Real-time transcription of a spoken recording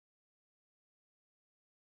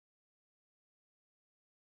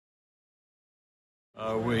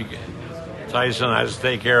Tyson has to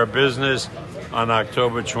take care of business on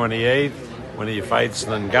October 28th when he fights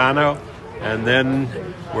Ngannou, and then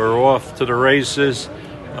we're off to the races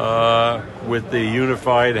with the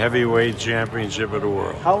unified heavyweight championship of the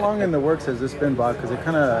world. How long in the works has this been, Bob? Because it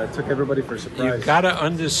kind of took everybody for a surprise. You've got to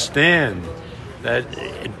understand that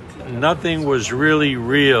nothing was really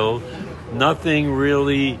real, nothing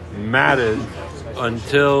really mattered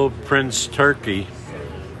until Prince Turkey,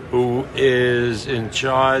 who is in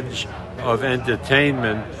charge of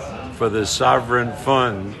entertainment for the Sovereign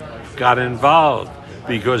Fund, got involved,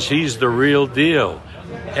 because he's the real deal.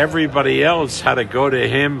 Everybody else had to go to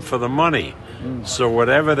him for the money. So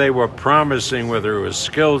whatever they were promising, whether it was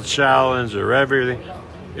skill challenge or everything,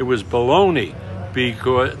 it was baloney.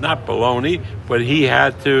 Because not baloney, but he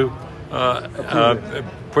had to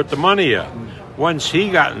put the money up. Once he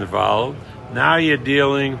got involved, now you're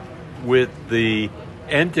dealing with the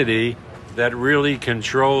entity that really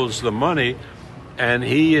controls the money, and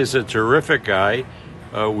he is a terrific guy.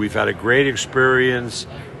 We've had a great experience,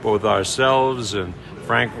 both ourselves and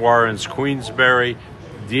Frank Warren's Queensberry,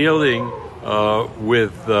 dealing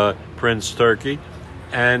with Prince Turkey,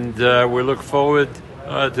 and we look forward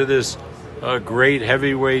to this great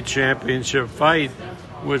heavyweight championship fight,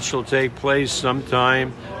 which will take place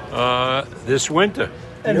sometime this winter.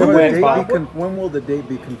 And when will the date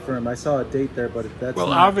be confirmed? I saw a date there, but that's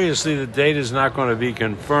obviously the date is not going to be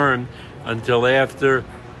confirmed until after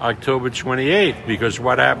October 28th, because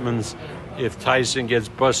what happens if Tyson gets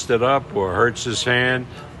busted up or hurts his hand?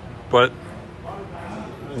 But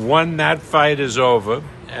when that fight is over,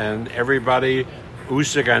 and everybody,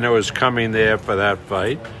 Usyk I know is coming there for that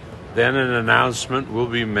fight, then an announcement will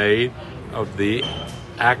be made of the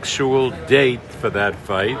actual date for that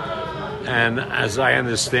fight. And as I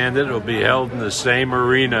understand it, it'll be held in the same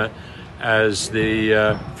arena as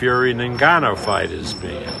the Fury Ngannou fight is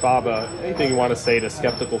being. Bob, anything you want to say to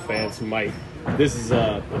skeptical fans who might, this is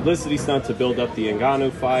a publicity stunt to build up the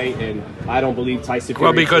Ngannou fight, and I don't believe Tyson Fury...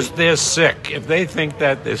 Well, because they're sick. If they think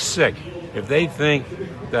that they're sick, if they think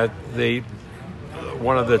that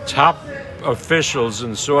one of the top officials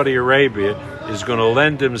in Saudi Arabia is going to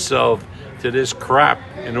lend himself to this crap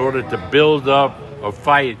in order to build up a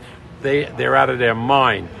fight, they're out of their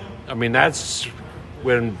mind. I mean, that's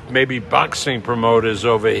when maybe boxing promoters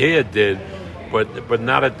over here did, but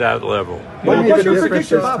not at that level. What made the difference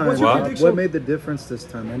this time? What made the difference this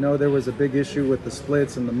time? I know there was a big issue with the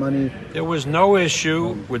splits and the money. There was no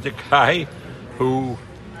issue with the guy who,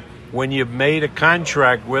 when you made a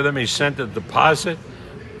contract with him, he sent a deposit,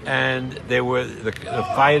 and the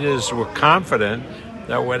fighters were confident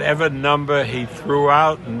that whatever number he threw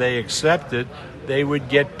out and they accepted, they would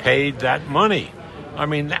get paid that money. I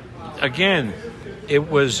mean, again, it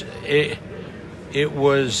was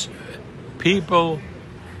people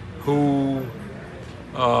who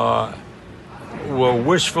were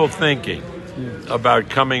wishful thinking about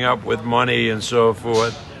coming up with money and so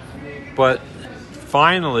forth. But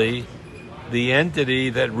finally, the entity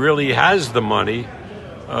that really has the money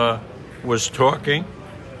was talking,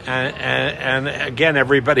 and again,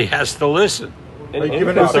 everybody has to listen. Are you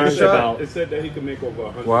giving Usyk a shot? It said that he could make over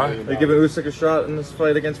 100 million. Are you giving Usyk a shot in this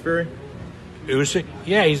fight against Fury? Usyk?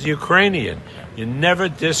 Yeah, he's Ukrainian. You never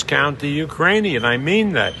discount the Ukrainian. I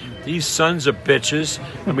mean that. These sons of bitches.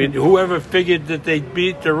 I mean, whoever figured that they'd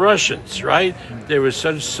beat the Russians, right? They were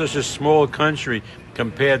such a small country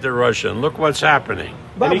compared to Russia. And look what's happening.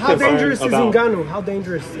 But how dangerous is Ngannou? How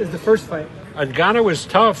dangerous is the first fight? Ngannou is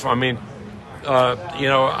tough. I mean,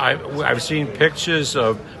 I've seen pictures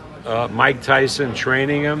of Mike Tyson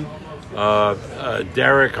training him.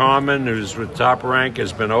 Derek Harmon, who's with Top Rank,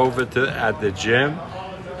 has been over at the gym,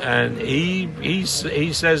 and he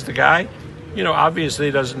says the guy,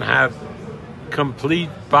 obviously doesn't have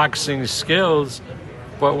complete boxing skills,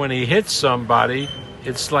 but when he hits somebody,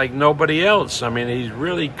 it's like nobody else. I mean, he's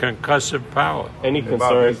really concussive power. Any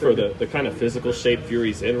concern for the kind of physical shape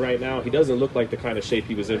Fury's in right now? He doesn't look like the kind of shape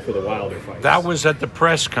he was in for the Wilder fight. That was at the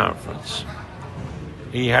press conference.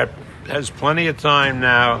 He has plenty of time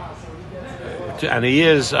now, and he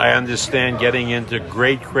is, I understand, getting into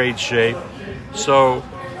great shape. So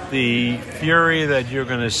the Fury that you're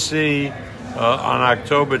going to see on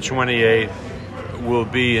October 28th will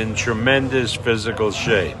be in tremendous physical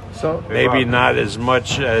shape. So maybe not as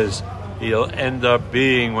much as he'll end up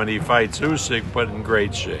being when he fights Usyk, but in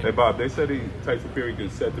great shape. Hey, Bob, they said Tyson Fury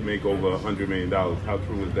is set to make over $100 million. How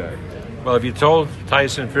true is that? Well, if you told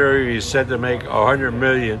Tyson Fury he's set to make $100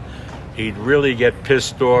 million, he'd really get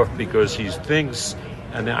pissed off, because he thinks,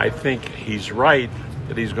 and I think he's right,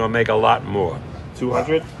 that he's going to make a lot more.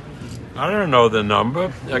 200? I don't know the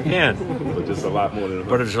number. Again. But just a lot more than 100.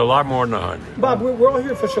 But it's a lot more than 100. Bob, we're all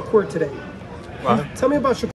here for Shakur today. What? Tell me about Shakur.